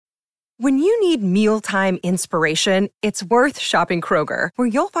When you need mealtime inspiration, it's worth shopping Kroger, where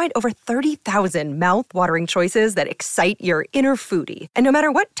you'll find over 30,000 mouth-watering choices that excite your inner foodie. And no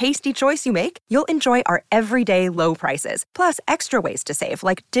matter what tasty choice you make, you'll enjoy our everyday low prices, plus extra ways to save,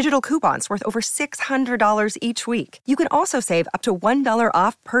 like digital coupons worth over $600 each week. You can also save up to $1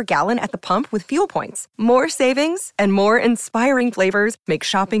 off per gallon at the pump with fuel points. More savings and more inspiring flavors make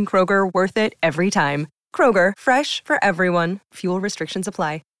shopping Kroger worth it every time. Kroger, fresh for everyone. Fuel restrictions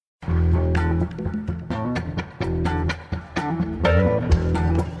apply.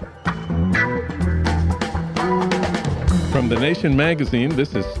 From The Nation magazine,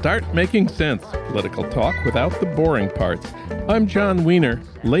 this is Start Making Sense, political talk without the boring parts. I'm John Wiener.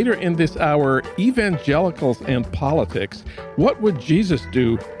 Later in this hour, evangelicals and politics. What would Jesus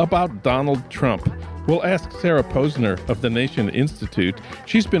do about Donald Trump? We'll ask Sarah Posner of the Nation Institute.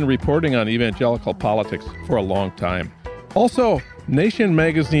 She's been reporting on evangelical politics for a long time. Also, Nation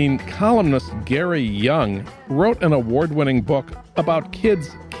magazine columnist Gary Young wrote an award-winning book about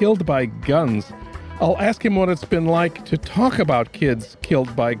kids killed by guns. I'll ask him what it's been like to talk about kids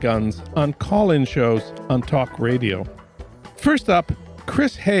killed by guns on call-in shows on talk radio. First up,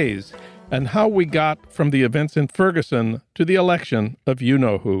 Chris Hayes and how we got from the events in Ferguson to the election of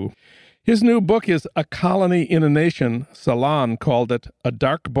you-know-who. His new book is A Colony in a Nation. Salon called it A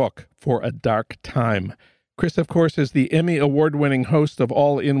Dark Book for a Dark Time. Chris, of course, is the Emmy Award-winning host of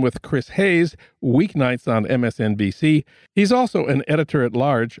All In with Chris Hayes, weeknights on MSNBC. He's also an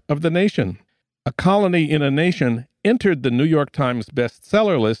editor-at-large of The Nation. A Colony in a Nation entered the New York Times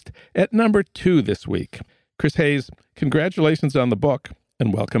bestseller list at number 2 this week. Chris Hayes, congratulations on the book,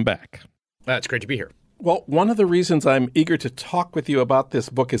 and welcome back. It's great to be here. Well, one of the reasons I'm eager to talk with you about this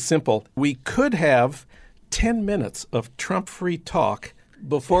book is simple. We could have 10 minutes of Trump-free talk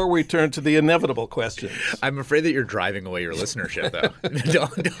before we turn to the inevitable questions. I'm afraid that you're driving away your listenership, though.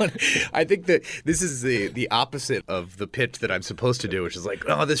 Don't. I think that this is the opposite of the pitch that I'm supposed to do, which is like,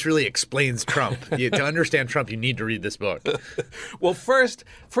 oh, this really explains Trump. To understand Trump, you need to read this book. Well, first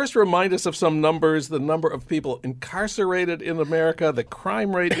remind us of some numbers, the number of people incarcerated in America, the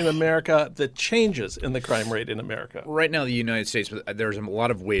crime rate in America, the changes in the crime rate in America. Right now, the United States, there's a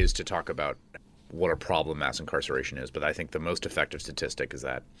lot of ways to talk about what a problem mass incarceration is, but I think the most effective statistic is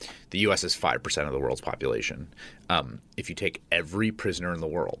that the U.S. is 5% of the world's population. If you take every prisoner in the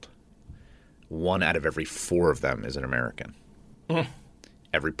world, 1 out of every 4 of them is an American.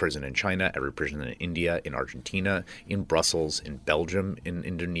 Every prison in China, every prison in India, in Argentina, in Brussels, in Belgium, in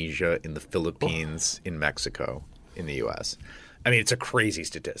Indonesia, in the Philippines, in Mexico, in the U.S. I mean, it's a crazy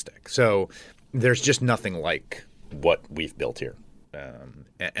statistic. So there's just nothing like what we've built here.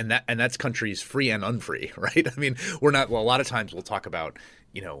 And that's countries free and unfree, right? I mean, we're not. Well, a lot of times we'll talk about,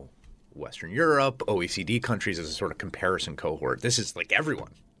 Western Europe, OECD countries as a sort of comparison cohort. This is like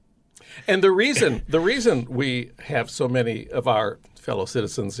everyone. And the reason we have so many of our fellow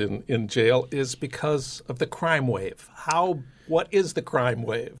citizens in jail is because of the crime wave. What is the crime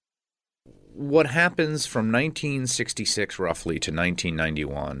wave? What happens from 1966 roughly to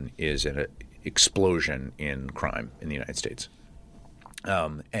 1991 is an explosion in crime in the United States.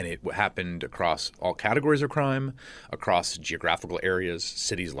 And it happened across all categories of crime, across geographical areas,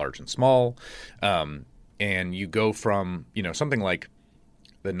 cities large and small. And you go from, something like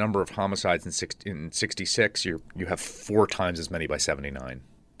the number of homicides in 66, you have 4 times as many by 79.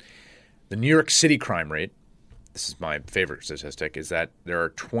 The New York City crime rate, this is my favorite statistic, is that there are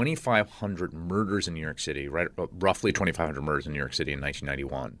 2,500 murders in New York City, right? Roughly 2,500 murders in New York City in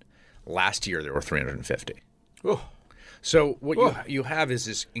 1991. Last year, there were 350. Oh. So what you have is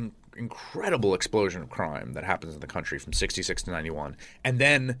this incredible explosion of crime that happens in the country from 66 to 91, and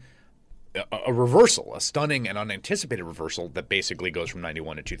then a reversal, a stunning and unanticipated reversal that basically goes from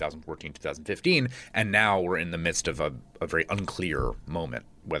 91 to 2014, 2015, and now we're in the midst of a very unclear moment,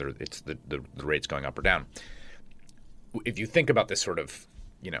 whether it's the rates going up or down. If you think about this sort of,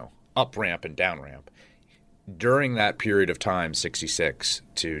 up ramp and down ramp, during that period of time, 66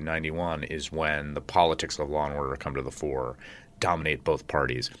 to 91, is when the politics of law and order come to the fore, dominate both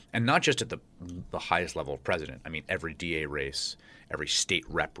parties. And not just at the highest level of president. I mean, every DA race, every state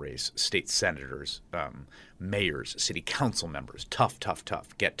rep race, state senators, mayors, city council members, tough,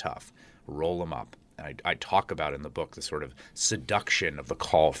 get tough, roll them up. And I talk about in the book the sort of seduction of the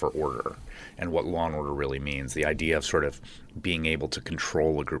call for order and what law and order really means, the idea of sort of being able to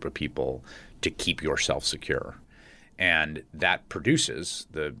control a group of people to keep yourself secure. And that produces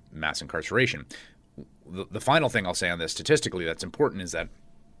the mass incarceration. The final thing I'll say on this statistically that's important is that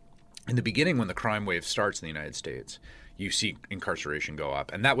in the beginning, when the crime wave starts in the United States, you see incarceration go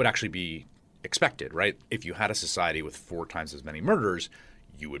up. And that would actually be expected, right? If you had a society with 4 times as many murders,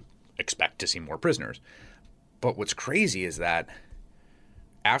 you would expect to see more prisoners. But what's crazy is that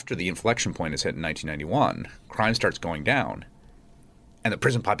after the inflection point is hit in 1991, crime starts going down, and the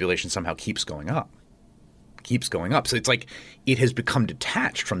prison population somehow keeps going up. So it's like it has become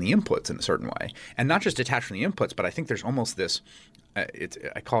detached from the inputs in a certain way. And not just detached from the inputs, but I think there's almost this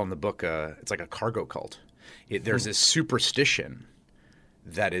I call in the book it's like a cargo cult. There's this superstition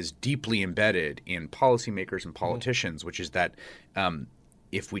that is deeply embedded in policymakers and politicians, which is that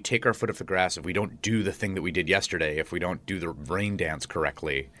if we take our foot off the grass, if we don't do the thing that we did yesterday, if we don't do the rain dance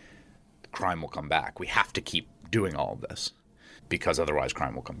correctly, crime will come back. We have to keep doing all of this because otherwise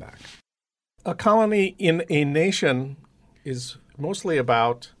crime will come back. A colony in a nation is mostly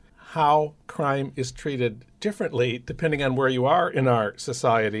about how crime is treated differently depending on where you are in our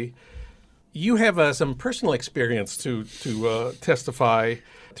society. You have some personal experience to testify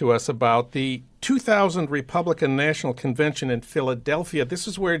to us about the 2000 Republican National Convention in Philadelphia. This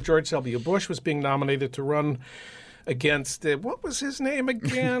is where George W. Bush was being nominated to run against, what was his name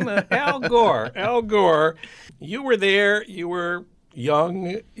again? Al Gore. Al Gore. You were there. You were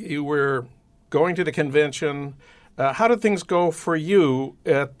young. You were going to the convention. How did things go for you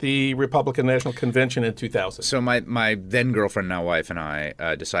at the Republican National Convention in 2000? So my then girlfriend, now wife, and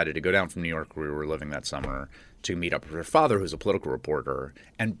I decided to go down from New York, where we were living that summer, to meet up with her father, who's a political reporter,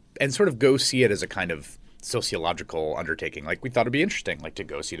 and sort of go see it as a kind of sociological undertaking. Like, we thought it'd be interesting, like, to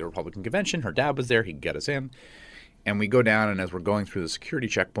go see the Republican convention. Her dad was there. He could get us in. And we go down, and as we're going through the security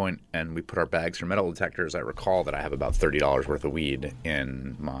checkpoint and we put our bags for metal detectors, I recall that I have about $30 worth of weed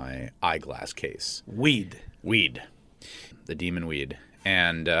in my eyeglass case. Weed. The demon weed.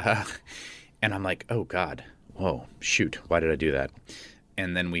 And I'm like, oh, God. Whoa, shoot. Why did I do that?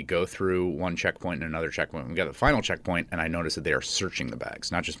 And then we go through one checkpoint and another checkpoint. We got the final checkpoint, and I notice that they are searching the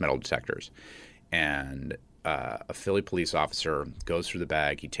bags, not just metal detectors. And a Philly police officer goes through the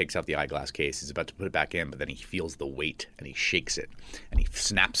bag. He takes out the eyeglass case. He's about to put it back in, but then he feels the weight, and he shakes it, and he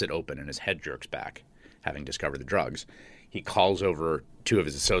snaps it open, and his head jerks back, having discovered the drugs. He calls over two of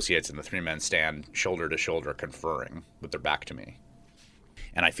his associates, and the three men stand shoulder to shoulder conferring with their back to me.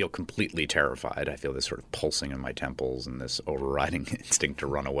 And I feel completely terrified. I feel this sort of pulsing in my temples and this overriding instinct to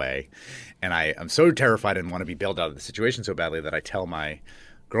run away. And I'm so terrified and want to be bailed out of the situation so badly that I tell my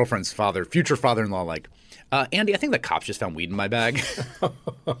girlfriend's father, future father-in-law, like, Andy, I think the cops just found weed in my bag.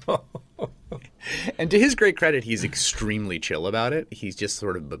 And to his great credit, he's extremely chill about it. He's just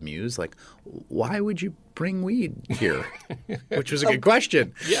sort of bemused, like, why would you bring weed here? Which was a good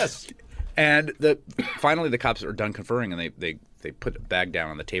question. Yes. And finally the cops are done conferring, and they put a bag down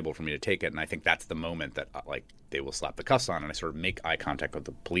on the table for me to take it. And I think that's the moment that, like, they will slap the cuffs on. And I sort of make eye contact with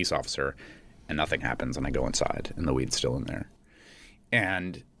the police officer, and nothing happens. And I go inside, and the weed's still in there.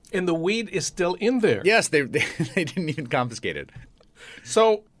 And the weed is still in there. Yes, they didn't even confiscate it.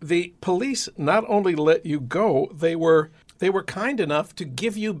 So the police not only let you go, they were kind enough to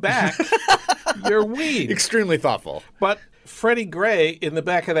give you back your weed. Extremely thoughtful. But Freddie Gray in the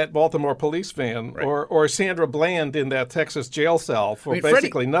back of that Baltimore police van, right, or Sandra Bland in that Texas jail cell for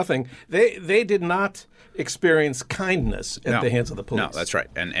basically nothing, they did not experience kindness at the hands of the police. No, that's right.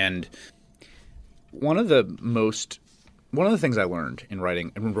 And one of the things I learned in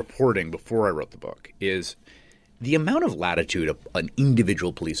writing and reporting before I wrote the book is the amount of latitude an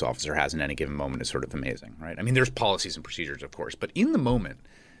individual police officer has in any given moment is sort of amazing, right? I mean, there's policies and procedures, of course, but in the moment,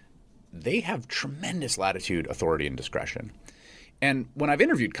 they have tremendous latitude, authority, and discretion. And when I've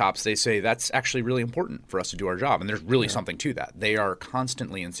interviewed cops, they say that's actually really important for us to do our job. And there's really something to that. They are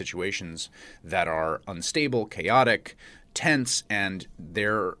constantly in situations that are unstable, chaotic, tense, and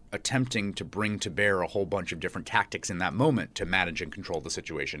they're attempting to bring to bear a whole bunch of different tactics in that moment to manage and control the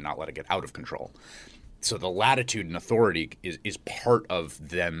situation, not let it get out of control. So the latitude and authority is part of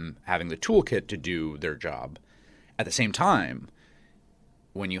them having the toolkit to do their job. At the same time,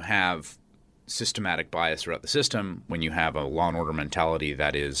 when you have systematic bias throughout the system, when you have a law and order mentality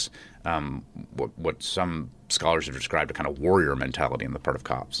that is what some scholars have described a kind of warrior mentality on the part of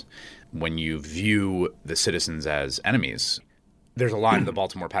cops, when you view the citizens as enemies, there's a line in the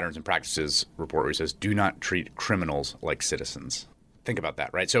Baltimore Patterns and Practices report where he says, do not treat criminals like citizens. Think about that,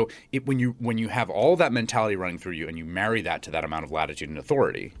 right? So when you have all that mentality running through you and you marry that to that amount of latitude and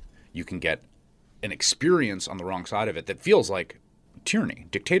authority, you can get an experience on the wrong side of it that feels like tyranny,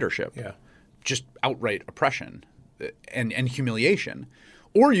 dictatorship, just outright oppression and humiliation.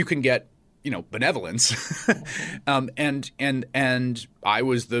 Or you can get, benevolence. and I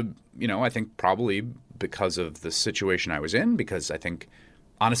was I think probably because of the situation I was in, because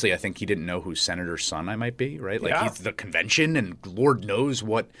honestly, I think he didn't know whose senator's son I might be, right? Like he's the convention, and Lord knows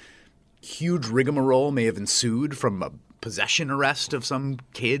what huge rigmarole may have ensued from possession arrest of some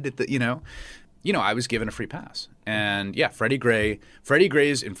kid at the, I was given a free pass. And yeah, Freddie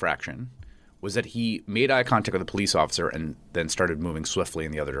Gray's infraction was that he made eye contact with a police officer and then started moving swiftly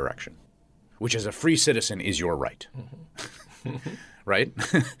in the other direction, which as a free citizen is your right. Right?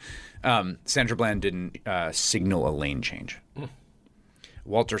 Sandra Bland didn't signal a lane change.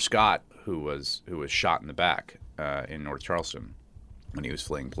 Walter Scott, who was shot in the back in North Charleston when he was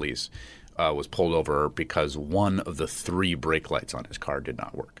fleeing police, was pulled over because one of the 3 brake lights on his car did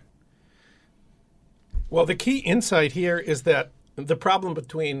not work. Well, the key insight here is that the problem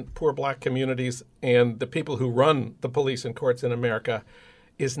between poor black communities and the people who run the police and courts in America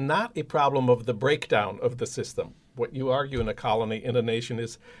is not a problem of the breakdown of the system. What you argue in A Colony in a Nation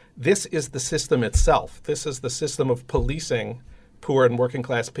is this is the system itself. This is the system of policing poor and working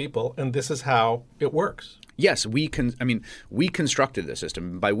class people, and this is how it works. Yes, we constructed the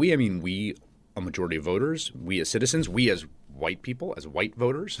system. By we, I mean we, a majority of voters, we as citizens, we as white people, as white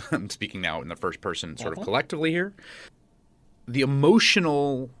voters. I'm speaking now in the first person sort of collectively here. The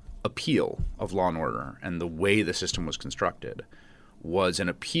emotional appeal of Law and Order and the way the system was constructed was an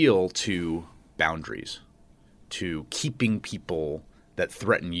appeal to boundaries, to keeping people that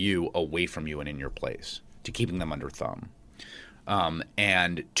threaten you away from you and in your place, to keeping them under thumb,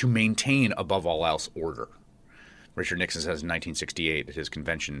 and to maintain, above all else, order. Richard Nixon says in 1968 at his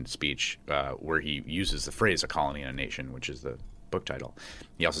convention speech, where he uses the phrase "a colony in a nation," which is the book title.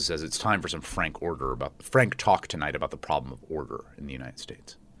 He also says it's time for some frank talk tonight about the problem of order in the United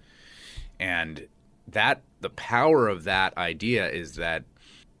States. And the power of that idea is that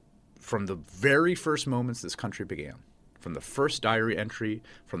from the very first moments this country began, from the first diary entry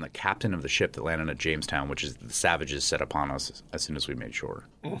from the captain of the ship that landed at Jamestown, which is the savages set upon us as soon as we made shore,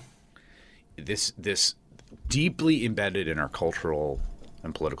 this deeply embedded in our cultural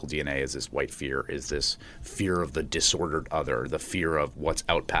and political DNA is this white fear, is this fear of the disordered other, the fear of what's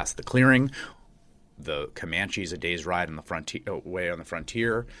out past the clearing, the Comanches a day's ride on the frontier, away on the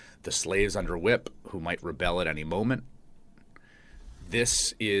frontier, the slaves under whip who might rebel at any moment.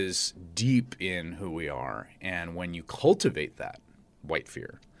 This is deep in who we are. And when you cultivate that white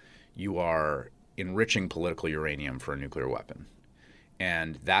fear, you are enriching political uranium for a nuclear weapon.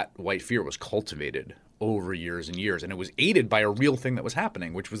 And that white fear was cultivated over years and years. And it was aided by a real thing that was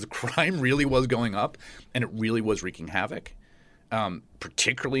happening, which was the crime really was going up and it really was wreaking havoc,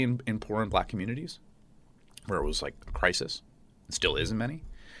 particularly in poor and black communities where it was like a crisis. It still is in many.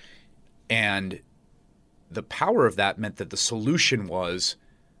 And the power of that meant that the solution was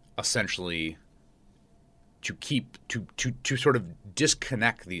essentially to sort of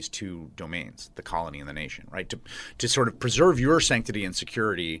disconnect these two domains, the colony and the nation, right? To sort of preserve your sanctity and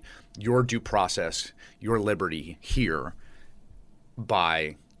security, your due process, your liberty here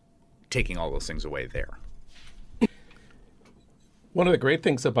by taking all those things away there. One of the great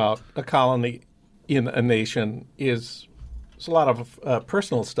things about A Colony in a Nation is there's a lot of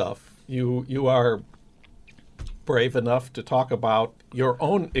personal stuff. You are brave enough to talk about your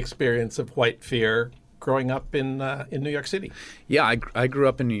own experience of white fear growing up in New York City. Yeah, I grew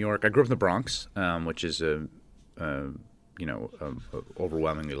up in New York. I grew up in the Bronx, which is a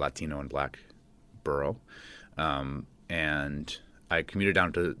overwhelmingly Latino and black borough, and I commuted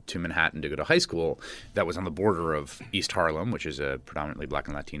down to Manhattan to go to high school that was on the border of East Harlem, which is a predominantly black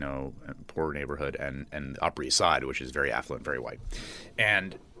and Latino poor neighborhood, and the Upper East Side, which is very affluent, very white.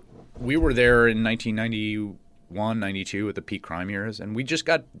 And we were there in 1991, 92 at the peak crime years, and we just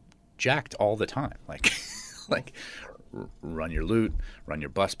got jacked all the time. Like run your loot, run your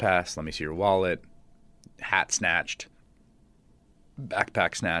bus pass, let me see your wallet, hat snatched,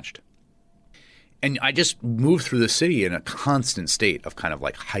 backpack snatched. And I just moved through the city in a constant state of kind of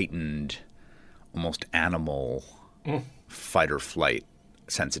like heightened, almost animal fight or flight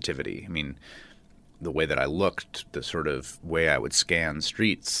sensitivity. I mean, the way that I looked, the sort of way I would scan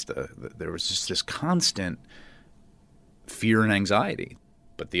streets, there was just this constant fear and anxiety.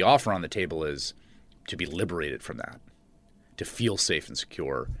 But the offer on the table is to be liberated from that, to feel safe and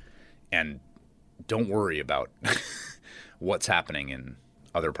secure, and don't worry about what's happening in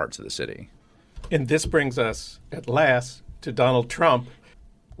other parts of the city. And this brings us, at last, to Donald Trump,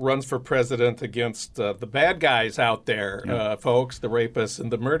 runs for president against the bad guys out there, folks, the rapists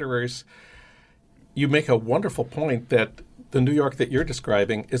and the murderers. You make a wonderful point that the New York that you're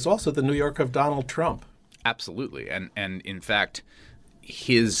describing is also the New York of Donald Trump. Absolutely. And in fact,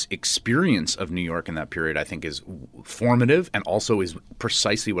 his experience of New York in that period, I think, is formative and also is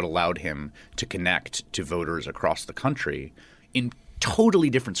precisely what allowed him to connect to voters across the country in totally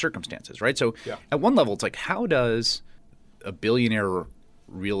different circumstances, right? So at one level, it's like, how does a billionaire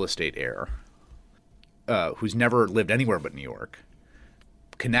real estate heir who's never lived anywhere but New York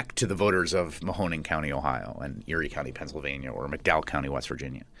connect to the voters of Mahoning County, Ohio, and Erie County, Pennsylvania, or McDowell County, West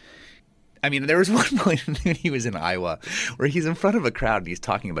Virginia. I mean, there was one point when he was in Iowa where he's in front of a crowd and he's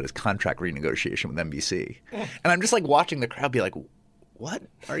talking about his contract renegotiation with NBC. And I'm just like watching the crowd be like, what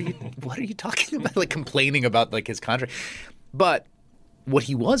are you talking about? Like complaining about like his contract. But what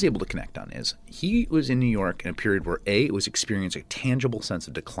he was able to connect on is he was in New York in a period where it was experiencing a tangible sense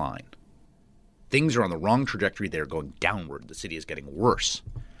of decline. Things are on the wrong trajectory. They're going downward. The city is getting worse.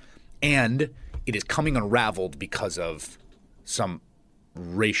 And it is coming unraveled because of some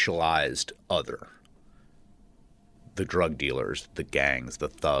racialized other. The drug dealers, the gangs, the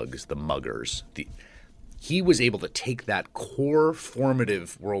thugs, the muggers. He was able to take that core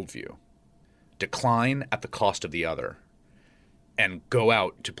formative worldview, decline at the cost of the other, and go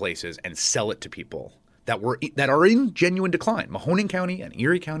out to places and sell it to people that are in genuine decline. Mahoning County and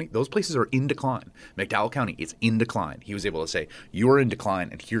Erie County, those places are in decline. McDowell County is in decline. He was able to say, you're in decline,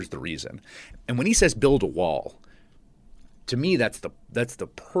 and here's the reason. And when he says build a wall, to me, that's the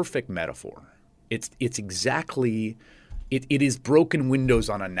perfect metaphor. It's exactly it is broken windows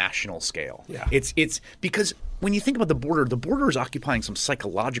on a national scale. Yeah. It's because when you think about the border is occupying some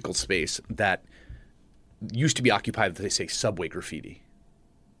psychological space that used to be occupied with, they say, subway graffiti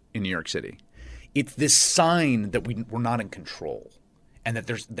in New York City. It's this sign that we're not in control, and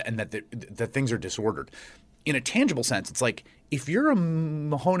that things are disordered. In a tangible sense, it's like if you're a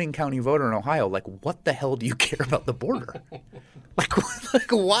Mahoning County voter in Ohio, like what the hell do you care about the border? like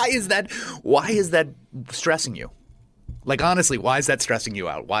why is that stressing you? Like honestly, why is that stressing you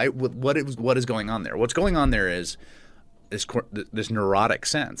out? What is going on there? What's going on there is this neurotic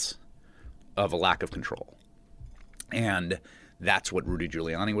sense of a lack of control, and that's what Rudy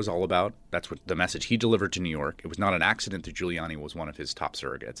Giuliani was all about. That's what the message he delivered to New York. It was not an accident that Giuliani was one of his top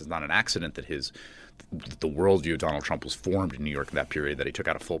surrogates. It's not an accident that the worldview of Donald Trump was formed in New York in that period, that he took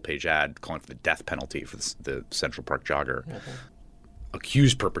out a full-page ad calling for the death penalty for the Central Park jogger. Mm-hmm.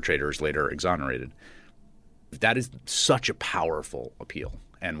 Accused perpetrators later exonerated. That is such a powerful appeal,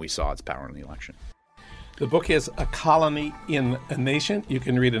 and we saw its power in the election. The book is A Colony in a Nation. You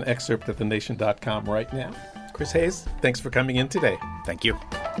can read an excerpt at thenation.com right now. Chris Hayes, thanks for coming in today. Thank you.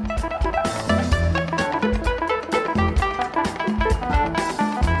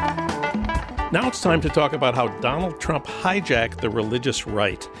 Now it's time to talk about how Donald Trump hijacked the religious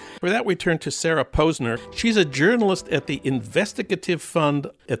right. For that, we turn to Sarah Posner. She's a journalist at the Investigative Fund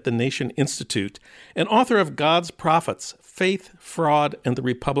at the Nation Institute and author of God's Prophets, Faith, Fraud, and the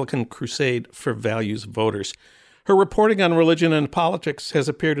Republican Crusade for Values Voters. Her reporting on religion and politics has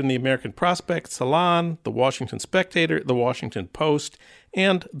appeared in the American Prospect, Salon, the Washington Spectator, the Washington Post,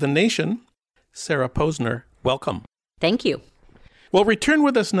 and The Nation. Sarah Posner, welcome. Thank you. Well, return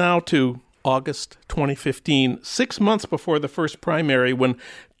with us now to August 2015, 6 months before the first primary, when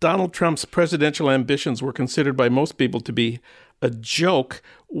Donald Trump's presidential ambitions were considered by most people to be a joke.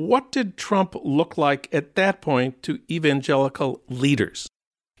 What did Trump look like at that point to evangelical leaders?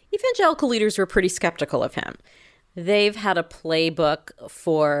 Evangelical leaders were pretty skeptical of him. They've had a playbook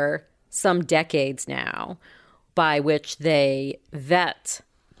for some decades now by which they vet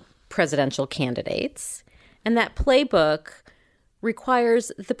presidential candidates. And that playbook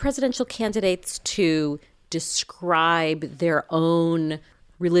requires the presidential candidates to describe their own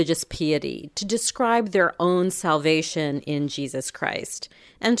religious piety, to describe their own salvation in Jesus Christ,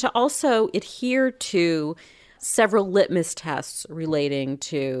 and to also adhere to several litmus tests relating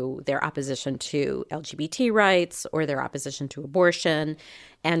to their opposition to LGBT rights or their opposition to abortion,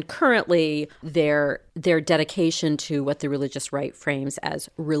 and currently their dedication to what the religious right frames as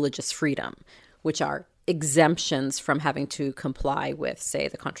religious freedom, which are exemptions from having to comply with, say,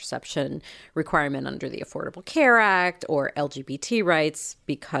 the contraception requirement under the Affordable Care Act or LGBT rights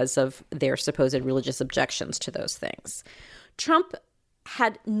because of their supposed religious objections to those things. Trump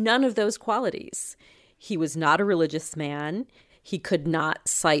had none of those qualities. He was not a religious man. He could not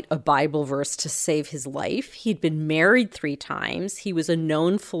cite a Bible verse to save his life. He'd been married 3 times. He was a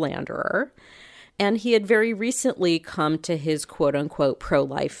known philanderer. And he had very recently come to his quote-unquote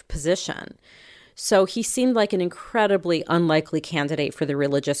pro-life position. So he seemed like an incredibly unlikely candidate for the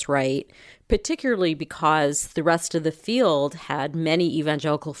religious right, particularly because the rest of the field had many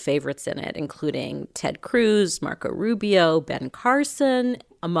evangelical favorites in it, including Ted Cruz, Marco Rubio, Ben Carson,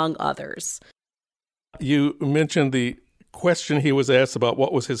 among others. You mentioned the question he was asked about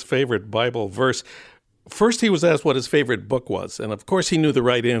what was his favorite Bible verse. First, he was asked what his favorite book was, and of course he knew the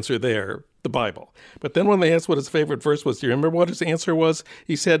right answer there, the Bible. But then when they asked what his favorite verse was, do you remember what his answer was?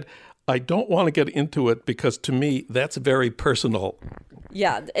 He said, I don't want to get into it because to me, that's very personal.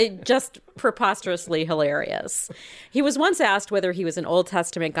 Yeah, just preposterously hilarious. He was once asked whether he was an Old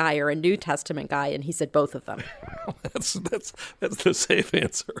Testament guy or a New Testament guy, and he said both of them. That's the safe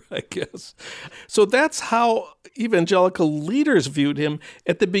answer, I guess. So that's how evangelical leaders viewed him.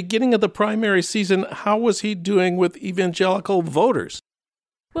 At the beginning of the primary season, how was he doing with evangelical voters?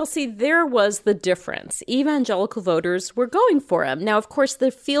 Well, see, there was the difference. Evangelical voters were going for him. Now, of course,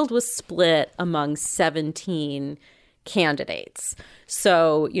 the field was split among 17 candidates.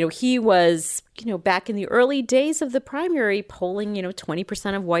 So, he was, back in the early days of the primary polling,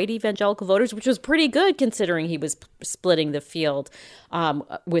 20% of white evangelical voters, which was pretty good considering he was splitting the field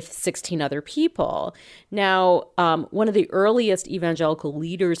with 16 other people. Now, one of the earliest evangelical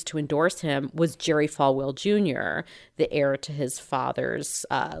leaders to endorse him was Jerry Falwell Jr., the heir to his father's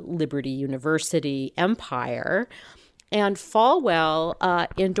Liberty University empire. And Falwell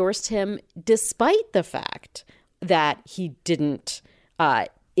endorsed him despite the fact that he didn't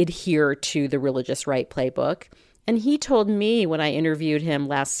adhere to the religious right playbook. And he told me when I interviewed him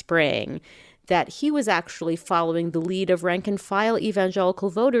last spring that he was actually following the lead of rank and file evangelical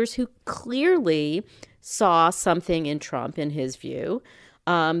voters who clearly saw something in Trump, in his view,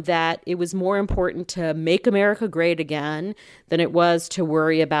 that it was more important to make America great again than it was to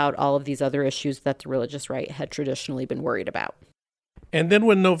worry about all of these other issues that the religious right had traditionally been worried about. And then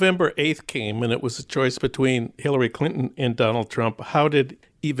when November 8th came and it was a choice between Hillary Clinton and Donald Trump, how did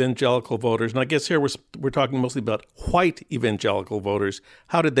evangelical voters, and I guess here we're talking mostly about white evangelical voters,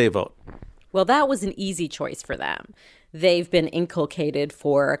 how did they vote? Well, that was an easy choice for them. They've been inculcated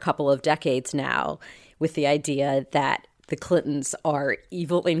for a couple of decades now with the idea that the Clintons are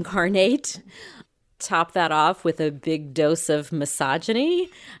evil incarnate. Top that off with a big dose of misogyny,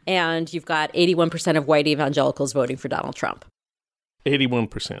 and you've got 81% of white evangelicals voting for Donald Trump.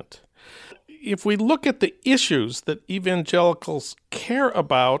 81%. If we look at the issues that evangelicals care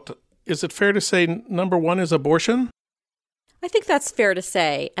about, is it fair to say number one is abortion? I think that's fair to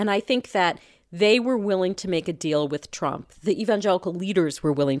say. And I think that they were willing to make a deal with Trump. The evangelical leaders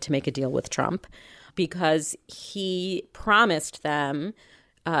were willing to make a deal with Trump because he promised them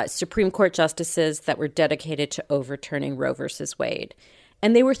Supreme Court justices that were dedicated to overturning Roe versus Wade.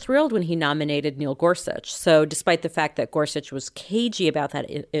 And they were thrilled when he nominated Neil Gorsuch. So despite the fact that Gorsuch was cagey about that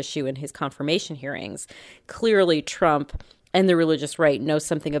issue in his confirmation hearings, clearly Trump and the religious right know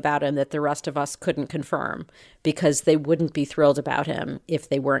something about him that the rest of us couldn't confirm, because they wouldn't be thrilled about him if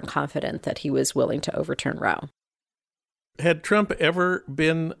they weren't confident that he was willing to overturn Roe. Had Trump ever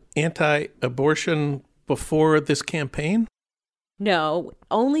been anti-abortion before this campaign? No,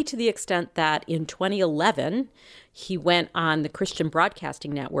 only to the extent that in 2011, he went on the Christian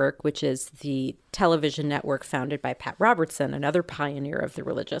Broadcasting Network, which is the television network founded by Pat Robertson, another pioneer of the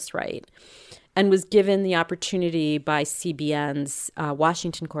religious right, and was given the opportunity by CBN's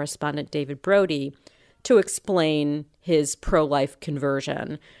Washington correspondent David Brody to explain his pro-life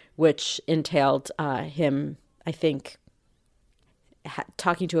conversion, which entailed him, I think,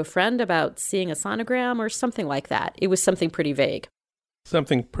 talking to a friend about seeing a sonogram or something like that. It was something pretty vague.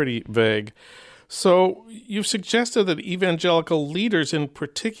 Something pretty vague. So you've suggested that evangelical leaders in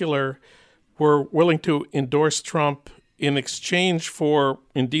particular were willing to endorse Trump in exchange for,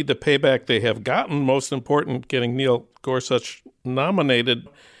 indeed, the payback they have gotten, most important, getting Neil Gorsuch nominated.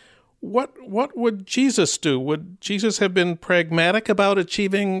 What would Jesus do? Would Jesus have been pragmatic about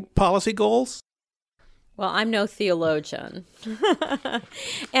achieving policy goals? Well, I'm no theologian.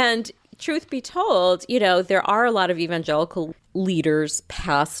 And truth be told, there are a lot of evangelical leaders,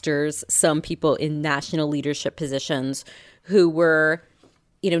 pastors, some people in national leadership positions who were,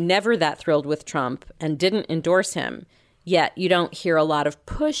 never that thrilled with Trump and didn't endorse him. Yet you don't hear a lot of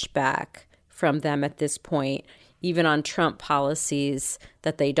pushback from them at this point, even on Trump policies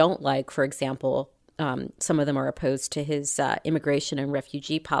that they don't like. For example, some of them are opposed to his immigration and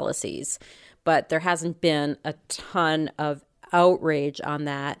refugee policies. But there hasn't been a ton of outrage on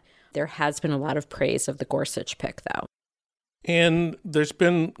that. There has been a lot of praise of the Gorsuch pick, though. And there's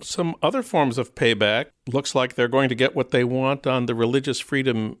been some other forms of payback. Looks like they're going to get what they want on the religious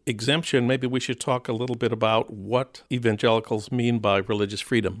freedom exemption. Maybe we should talk a little bit about what evangelicals mean by religious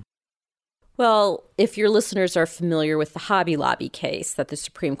freedom. Well, if your listeners are familiar with the Hobby Lobby case that the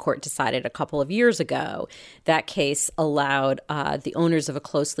Supreme Court decided a couple of years ago, that case allowed the owners of a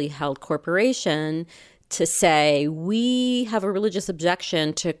closely held corporation to say, we have a religious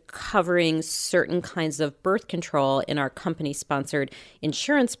objection to covering certain kinds of birth control in our company-sponsored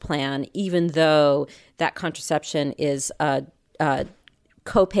insurance plan, even though that contraception is a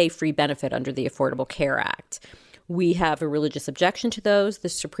copay-free benefit under the Affordable Care Act. we have a religious objection to those. The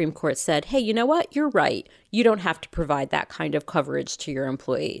Supreme Court said, hey, you know what? You're right. You don't have to provide that kind of coverage to your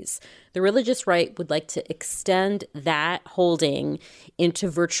employees. The religious right would like to extend that holding into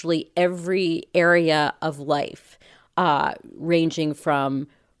virtually every area of life, ranging from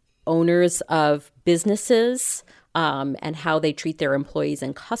owners of businesses and how they treat their employees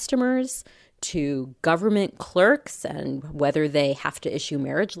and customers, to government clerks and whether they have to issue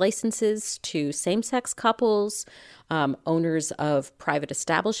marriage licenses to same-sex couples, owners of private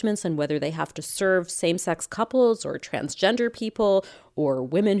establishments and whether they have to serve same-sex couples or transgender people or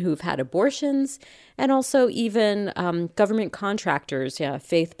women who've had abortions, and also even government contractors,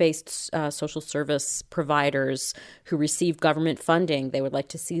 faith-based social service providers who receive government funding. They would like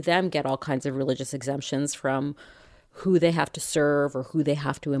to see them get all kinds of religious exemptions from who they have to serve or who they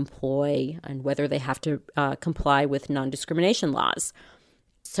have to employ and whether they have to comply with non-discrimination laws.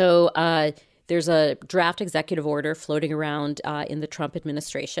 So there's a draft executive order floating around in the Trump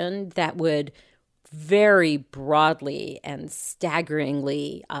administration that would very broadly and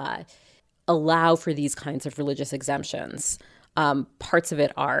staggeringly allow for these kinds of religious exemptions. Parts of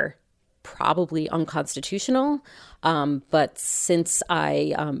it are probably unconstitutional, but since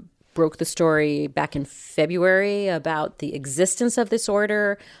I broke the story back in February about the existence of this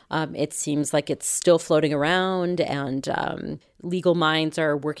order, it seems like it's still floating around, and legal minds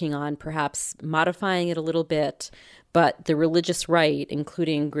are working on perhaps modifying it a little bit. But the religious right,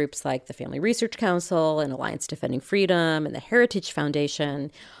 including groups like the Family Research Council and Alliance Defending Freedom and the Heritage Foundation,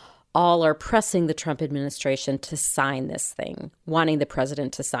 all are pressing the Trump administration to sign this thing, wanting the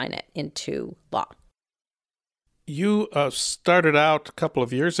president to sign it into law. You started out a couple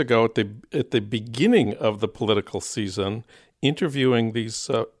of years ago at the beginning of the political season interviewing these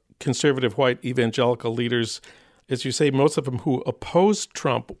conservative white evangelical leaders, as you say, most of them who opposed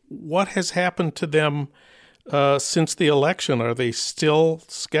Trump. What has happened to them since the election? Are they still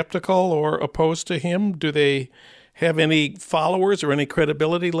skeptical or opposed to him? Do they have any followers or any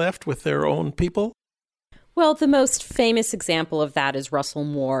credibility left with their own people? Well, the most famous example of that is Russell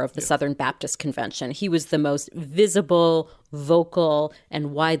Moore of the Southern Baptist Convention. He was the most visible, vocal,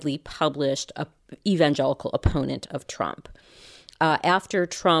 and widely published evangelical opponent of Trump. After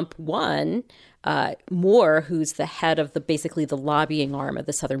Trump won, Moore, who's the head of basically the lobbying arm of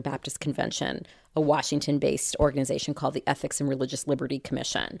the Southern Baptist Convention, a Washington-based organization called the Ethics and Religious Liberty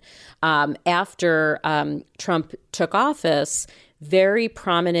Commission. After Trump took office, very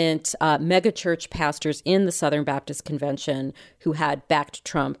prominent megachurch pastors in the Southern Baptist Convention who had backed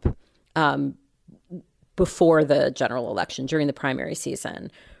Trump before the general election, during the primary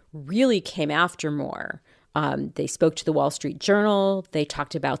season, really came after Moore. They spoke to the Wall Street Journal. They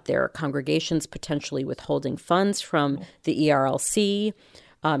talked about their congregations potentially withholding funds from the ERLC.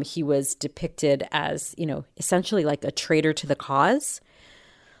 He was depicted as, essentially like a traitor to the cause.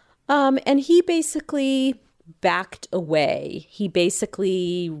 And he basically backed away. He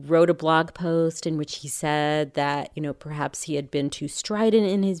basically wrote a blog post in which he said that, perhaps he had been too strident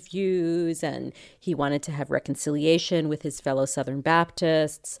in his views and he wanted to have reconciliation with his fellow Southern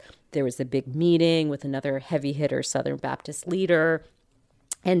Baptists. There was a big meeting with another heavy hitter Southern Baptist leader,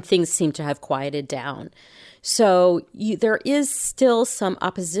 and things seem to have quieted down. So there is still some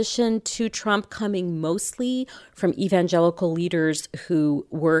opposition to Trump coming mostly from evangelical leaders who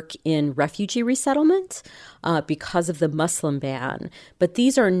work in refugee resettlement because of the Muslim ban. But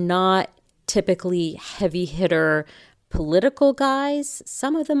these are not typically heavy hitter political guys.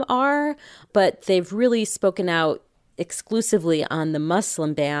 Some of them are, but they've really spoken out exclusively on the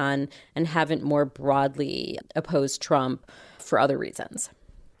Muslim ban and haven't more broadly opposed Trump for other reasons.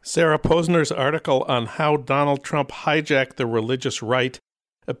 Sarah Posner's article on how Donald Trump hijacked the religious right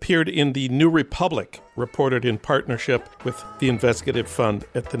appeared in the New Republic, reported in partnership with the Investigative Fund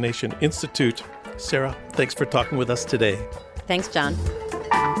at the Nation Institute. Sarah, thanks for talking with us today. Thanks, John.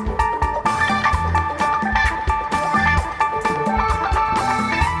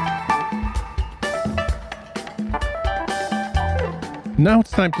 Now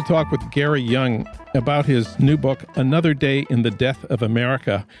it's time to talk with Gary Young about his new book, Another Day in the Death of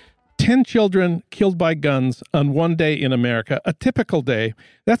America. 10 children killed by guns on one day in America, a typical day.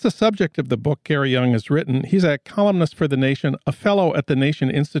 That's the subject of the book Gary Young has written. He's a columnist for The Nation, a fellow at the Nation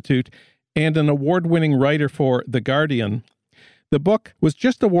Institute, and an award-winning writer for The Guardian. The book was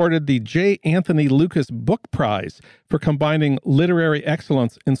just awarded the J. Anthony Lucas Book Prize for combining literary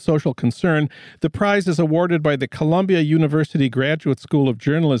excellence and social concern. The prize is awarded by the Columbia University Graduate School of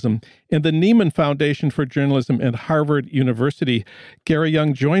Journalism and the Nieman Foundation for Journalism at Harvard University. Gary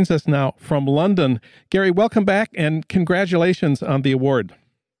Young joins us now from London. Gary, welcome back and congratulations on the award.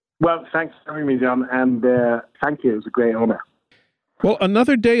 Well, thanks for having me, John, and thank you. It was a great honor. Well,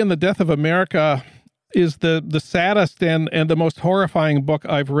 Another Day in the Death of America is the saddest and the most horrifying book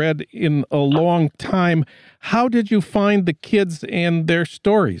I've read in a long time. How did you find the kids and their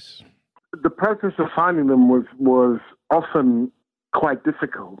stories? The process of finding them was often quite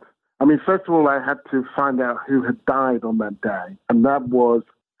difficult. I mean, first of all, I had to find out who had died on that day, and that was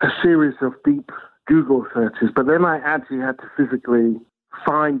a series of deep Google searches. But then I actually had to physically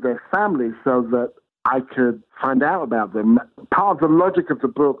find their families so that I could find out about them. Part of the logic of the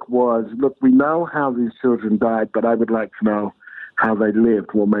book was, look, we know how these children died, but I would like to know how they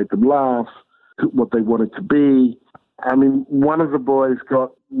lived, what made them laugh, what they wanted to be. I mean, one of the boys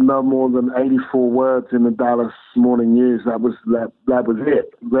got no more than 84 words in the Dallas Morning News. That was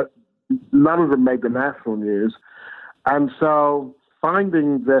it. None of them made the national news. And so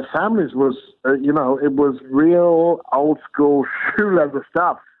finding their families was, it was real old school shoe leather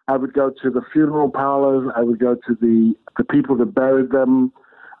stuff. I would go to the funeral parlors. I would go to the people that buried them.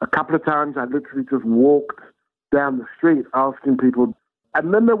 A couple of times I literally just walked down the street asking people.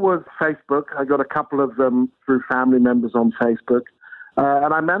 And then there was Facebook. I got a couple of them through family members on Facebook.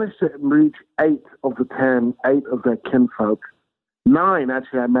 And I managed to reach 8 of their kinfolk. 9,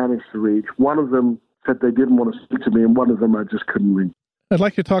 actually, I managed to reach. One of them said they didn't want to speak to me, and one of them I just couldn't reach. I'd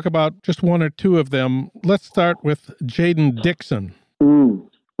like to talk about just one or two of them. Let's start with Jaden Dixon.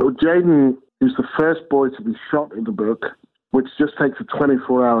 Well, Jaden is the first boy to be shot in the book, which just takes a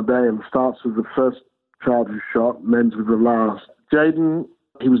 24-hour day and starts with the first child who's shot and ends with the last. Jaden,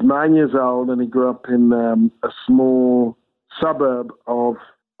 he was 9 years old, and he grew up in a small suburb of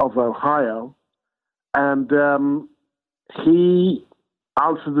Ohio, and he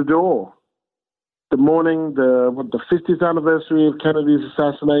answered the door. The morning, the 50th anniversary of Kennedy's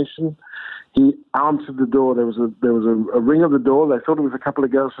assassination, he answered the door. There was a ring of the door. They thought it was a couple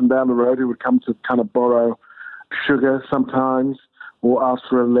of girls from down the road who would come to kind of borrow sugar sometimes or ask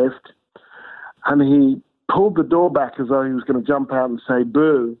for a lift. And he pulled the door back as though he was going to jump out and say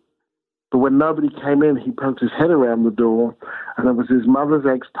boo. But when nobody came in, he poked his head around the door, and it was his mother's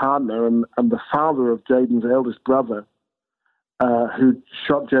ex-partner and the father of Jaden's eldest brother who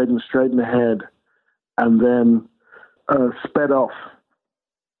shot Jaden straight in the head and then sped off.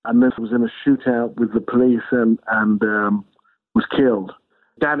 And this was in a shootout with the police and was killed.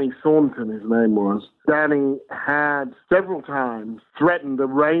 Danny Thornton, his name was. Danny had several times threatened a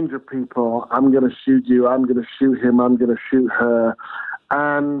range of people. I'm going to shoot you. I'm going to shoot him. I'm going to shoot her.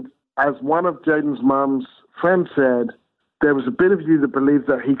 And as one of Jaden's mom's friends said, there was a bit of you that believed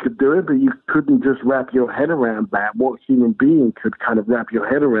that he could do it, but you couldn't just wrap your head around that. What human being could kind of wrap your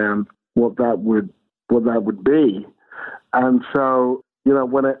head around what that would be? And so,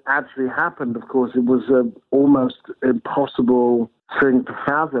 when it actually happened, of course, it was an almost impossible thing to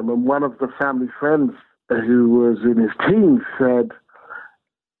fathom. And one of the family friends who was in his teens said,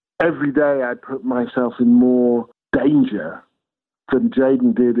 every day I put myself in more danger than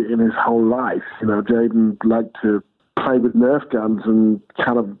Jaden did in his whole life. Jaden liked to play with Nerf guns and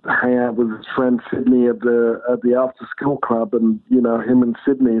kind of hang out with his friend Sydney at the after school club. And, him and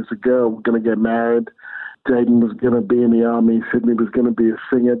Sydney as a girl were going to get married. Jaden was going to be in the army. Sydney was going to be a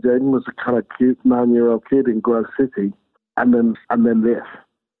singer. Jaden was a kind of cute 9-year-old kid in Grove City. And then this.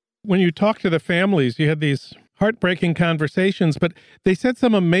 When you talked to the families, you had these heartbreaking conversations, but they said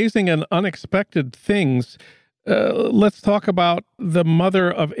some amazing and unexpected things. Let's talk about the mother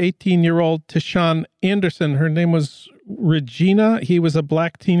of 18-year-old Tashawn Anderson. Her name was Regina. He was a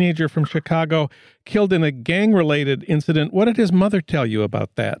black teenager from Chicago, killed in a gang-related incident. What did his mother tell you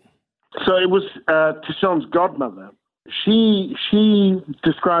about that? So it was Tashawn's godmother. She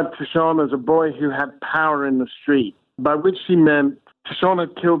described Tashawn as a boy who had power in the street, by which she meant Tashawn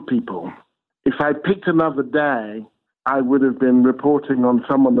had killed people. If I picked another day, I would have been reporting on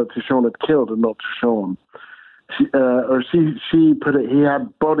someone that Tashawn had killed and not Tashawn. She put it, he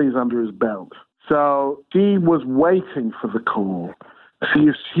had bodies under his belt. So she was waiting for the call. She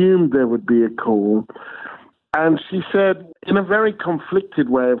assumed there would be a call. And she said, in a very conflicted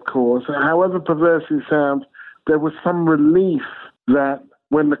way, of course, however perverse it sounds, there was some relief that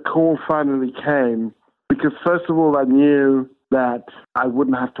when the call finally came, because first of all, I knew that I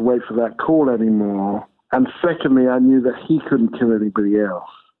wouldn't have to wait for that call anymore. And secondly, I knew that he couldn't kill anybody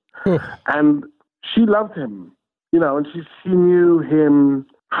else. And she loved him, and she knew him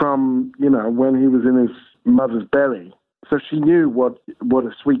from, when he was in his mother's belly. So she knew what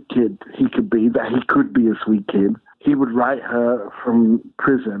a sweet kid he could be, that he could be a sweet kid. He would write her from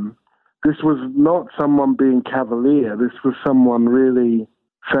prison. This was not someone being cavalier. This was someone really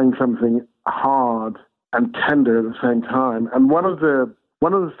saying something hard and tender at the same time. And one of the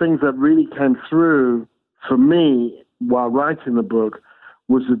one of the things that really came through for me while writing the book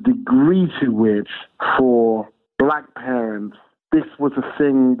was the degree to which, for black parents, this was a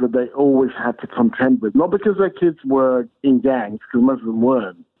thing that they always had to contend with. Not because their kids were in gangs, because most of them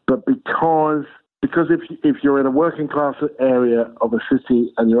weren't, but because if you're in a working class area of a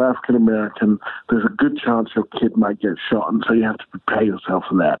city and you're African American, there's a good chance your kid might get shot, and so you have to prepare yourself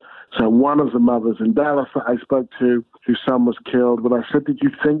for that. So one of the mothers in Dallas that I spoke to, whose son was killed, when I said, "Did you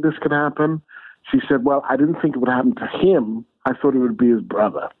think this could happen?" She said, "Well, I didn't think it would happen to him. I thought it would be his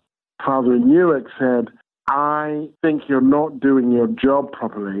brother." Father in Newark said, "I think you're not doing your job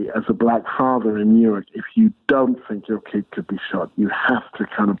properly as a black father in Newark if you don't think your kid could be shot. You have to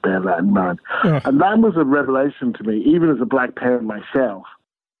kind of bear that in mind." And that was a revelation to me, even as a black parent myself,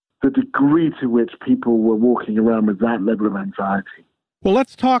 the degree to which people were walking around with that level of anxiety. Well,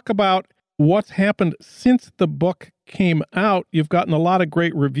 let's talk about what's happened since the book came out. You've gotten a lot of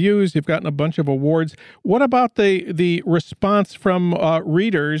great reviews. You've gotten a bunch of awards. What about the response from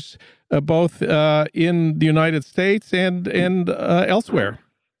readers, both in the United States and elsewhere?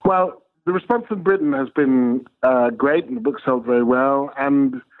 Well, the response in Britain has been great, and the book sold very well.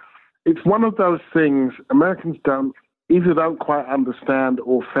 And it's one of those things Americans either don't quite understand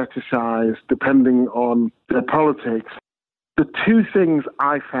or fetishize, depending on their politics. The two things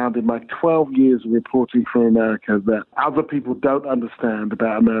I found in my 12 years of reporting for America that other people don't understand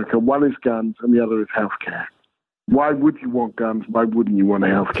about America, one is guns and the other is healthcare. Why would you want guns? Why wouldn't you want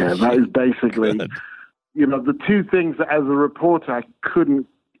healthcare? That is basically, the two things that as a reporter I couldn't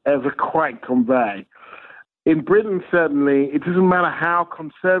ever quite convey. In Britain, certainly, it doesn't matter how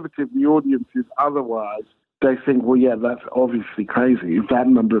conservative the audience is otherwise. They think, well, yeah, that's obviously crazy. If that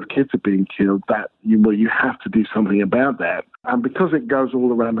number of kids are being killed, you have to do something about that. And because it goes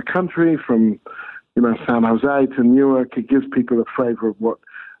all around the country, from San Jose to Newark, it gives people a flavor of what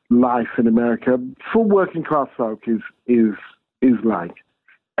life in America for working class folk is like.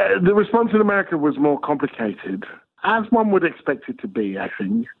 The response in America was more complicated, as one would expect it to be. I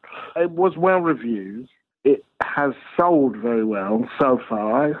think it was well reviewed. It has sold very well so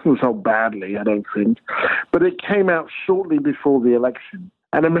far. It hasn't sold badly, I don't think. But it came out shortly before the election.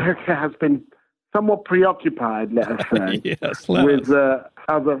 And America has been somewhat preoccupied, let us say, with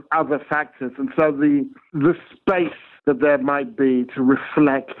other factors. And so the space that there might be to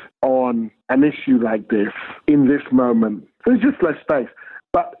reflect on an issue like this in this moment, there's just less space.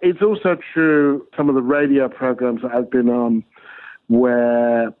 But it's also true, some of the radio programs that I've been on,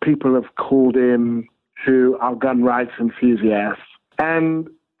 where people have called in who are gun rights enthusiasts. And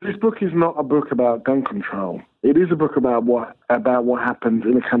this book is not a book about gun control. It is a book about what happens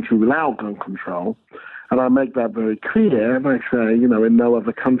in a country without gun control. And I make that very clear. And I say, in no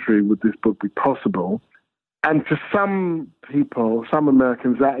other country would this book be possible. And to some people, some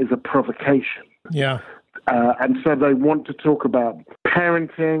Americans, that is a provocation. Yeah. And so they want to talk about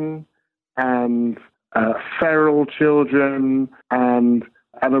parenting and feral children and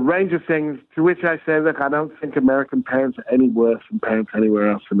a range of things, to which I say, look, I don't think American parents are any worse than parents anywhere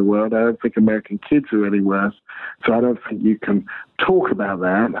else in the world. I don't think American kids are any worse. So I don't think you can talk about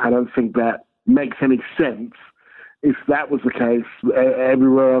that. I don't think that makes any sense. If that was the case,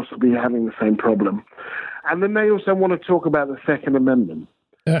 everywhere else would be having the same problem. And then they also want to talk about the Second Amendment.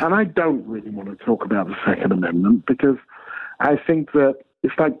 And I don't really want to talk about the Second Amendment because I think that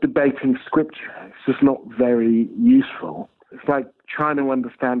it's like debating scripture. It's just not very useful. It's like trying to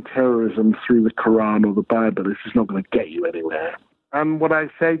understand terrorism through the Quran or the Bible. It's just not going to get you anywhere. And what I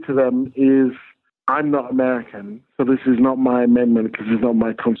say to them is, I'm not American, so this is not my amendment because it's not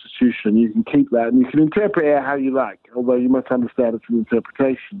my constitution. You can keep that and you can interpret it how you like, although you must understand it's an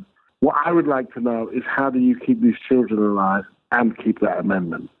interpretation. What I would like to know is, how do you keep these children alive and keep that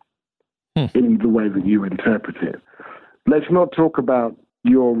amendment in the way that you interpret it? Let's not talk about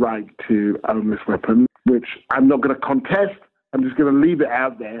your right to own this weapon, which I'm not going to contest. I'm just going to leave it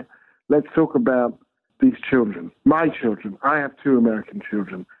out there. Let's talk about these children, my children. I have 2 American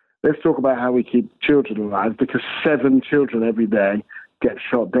children. Let's talk about how we keep children alive, because 7 children every day get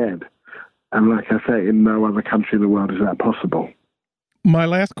shot dead. And like I say, in no other country in the world is that possible. My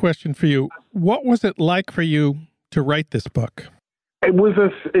last question for you, what was it like for you to write this book? It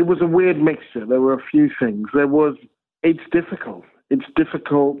was a weird mixture. There were a few things. It's difficult. It's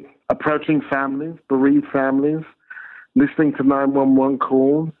difficult approaching families, bereaved families, listening to 911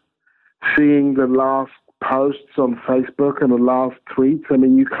 calls, seeing the last posts on Facebook and the last tweets. I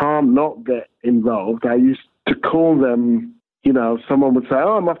mean, you can't not get involved. I used to call them, someone would say,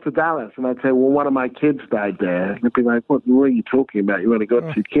 oh, I'm off to Dallas. And I'd say, well, one of my kids died there. And they'd be like, what are you talking about? You only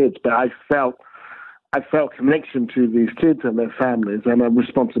got 2 kids. But I felt I felt connection to these kids and their families and a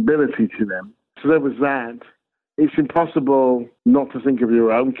responsibility to them. So there was that. It's impossible not to think of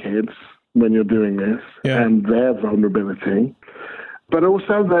your own kids when you're doing this and their vulnerability. But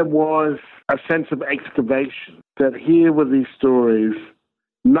also there was a sense of excavation, that here were these stories,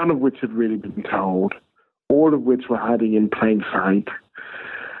 none of which had really been told, all of which were hiding in plain sight.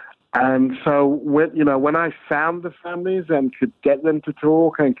 And so when I found the families and could get them to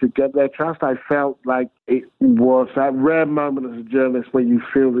talk and could get their trust, I felt like it was that rare moment as a journalist where you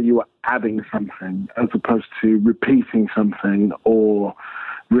feel that you are adding something as opposed to repeating something or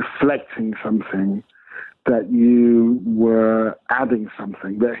reflecting something, that you were adding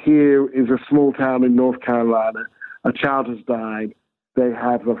something. That here is a small town in North Carolina, a child has died, they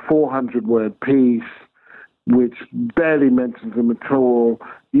have a 400-word piece which barely mentions them at all.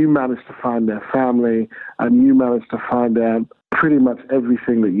 You managed to find their family, and you managed to find out pretty much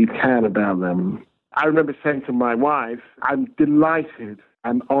everything that you can about them. I remember saying to my wife, I'm delighted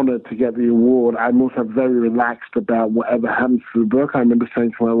and honored to get the award. I'm also very relaxed about whatever happens to the book. I remember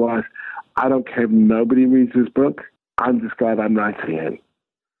saying to my wife, I don't care if nobody reads this book. I'm just glad I'm writing it.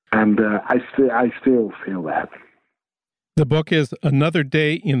 And I still feel that. The book is Another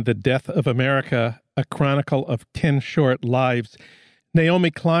Day in the Death of America, a chronicle of 10 short lives.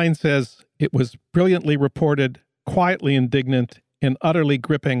 Naomi Klein says it was brilliantly reported, quietly indignant, and utterly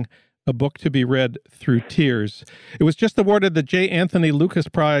gripping, a book to be read through tears. It was just awarded the J. Anthony Lucas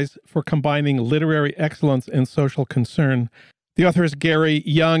Prize for combining literary excellence and social concern. The author is Gary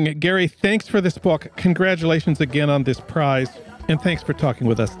Young. Gary, thanks for this book. Congratulations again on this prize, and thanks for talking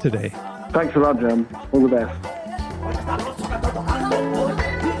with us today. Thanks a lot, Jim. All the best.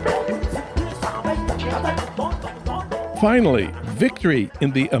 Finally, victory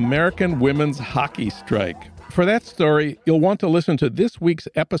in the American women's hockey strike. For that story, you'll want to listen to this week's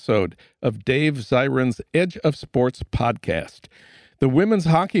episode of Dave Zirin's Edge of Sports podcast. The women's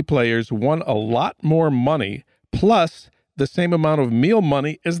hockey players won a lot more money, plus the same amount of meal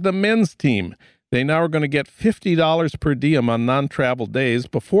money as the men's team. They now are going to get $50 per diem on non-travel days.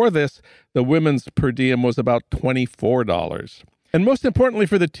 Before this, the women's per diem was about $24. And most importantly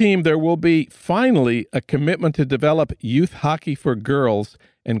for the team, there will be finally a commitment to develop youth hockey for girls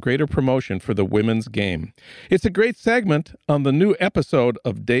and greater promotion for the women's game. It's a great segment on the new episode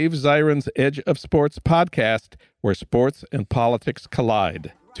of Dave Zirin's Edge of Sports podcast, where sports and politics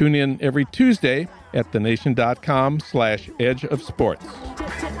collide. Tune in every Tuesday at thenation.com/Edge of Sports.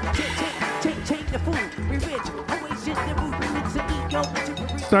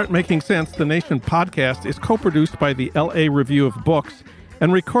 Start Making Sense, the Nation podcast, is co-produced by the LA Review of Books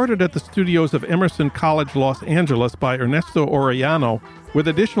and recorded at the studios of Emerson College, Los Angeles by Ernesto Orellano, with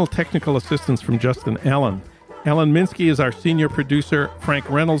additional technical assistance from Justin Allen. Alan Minsky is our senior producer. Frank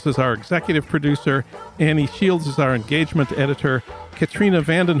Reynolds is our executive producer. Annie Shields is our engagement editor. Katrina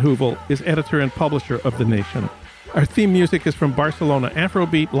Vanden Heuvel is editor and publisher of The Nation. Our theme music is from Barcelona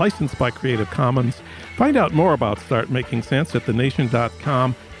Afrobeat, licensed by Creative Commons. Find out more about Start Making Sense at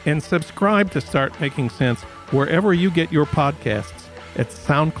thenation.com and subscribe to Start Making Sense wherever you get your podcasts at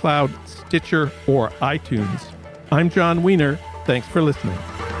SoundCloud, Stitcher, or iTunes. I'm John Wiener. Thanks for listening.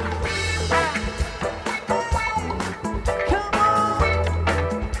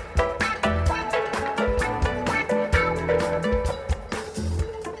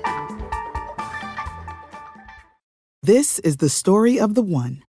 This is the story of the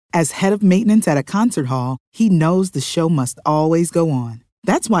one. As head of maintenance at a concert hall, he knows the show must always go on.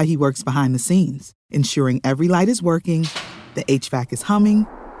 That's why he works behind the scenes, ensuring every light is working, the HVAC is humming,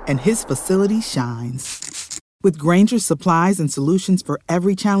 and his facility shines. With Grainger's supplies and solutions for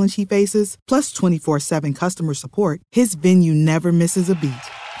every challenge he faces, plus 24/7 customer support, his venue never misses a beat.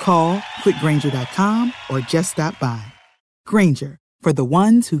 Call quickgrainger.com or just stop by. Grainger, for the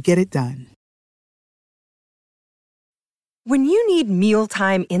ones who get it done. When you need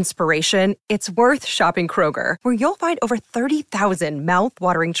mealtime inspiration, it's worth shopping Kroger, where you'll find over 30,000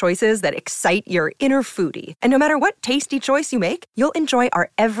 mouth-watering choices that excite your inner foodie. And no matter what tasty choice you make, you'll enjoy our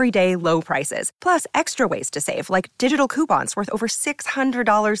everyday low prices, plus extra ways to save, like digital coupons worth over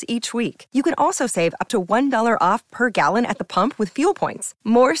 $600 each week. You can also save up to $1 off per gallon at the pump with fuel points.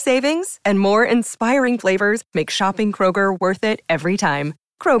 More savings and more inspiring flavors make shopping Kroger worth it every time.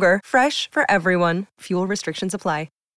 Kroger, fresh for everyone. Fuel restrictions apply.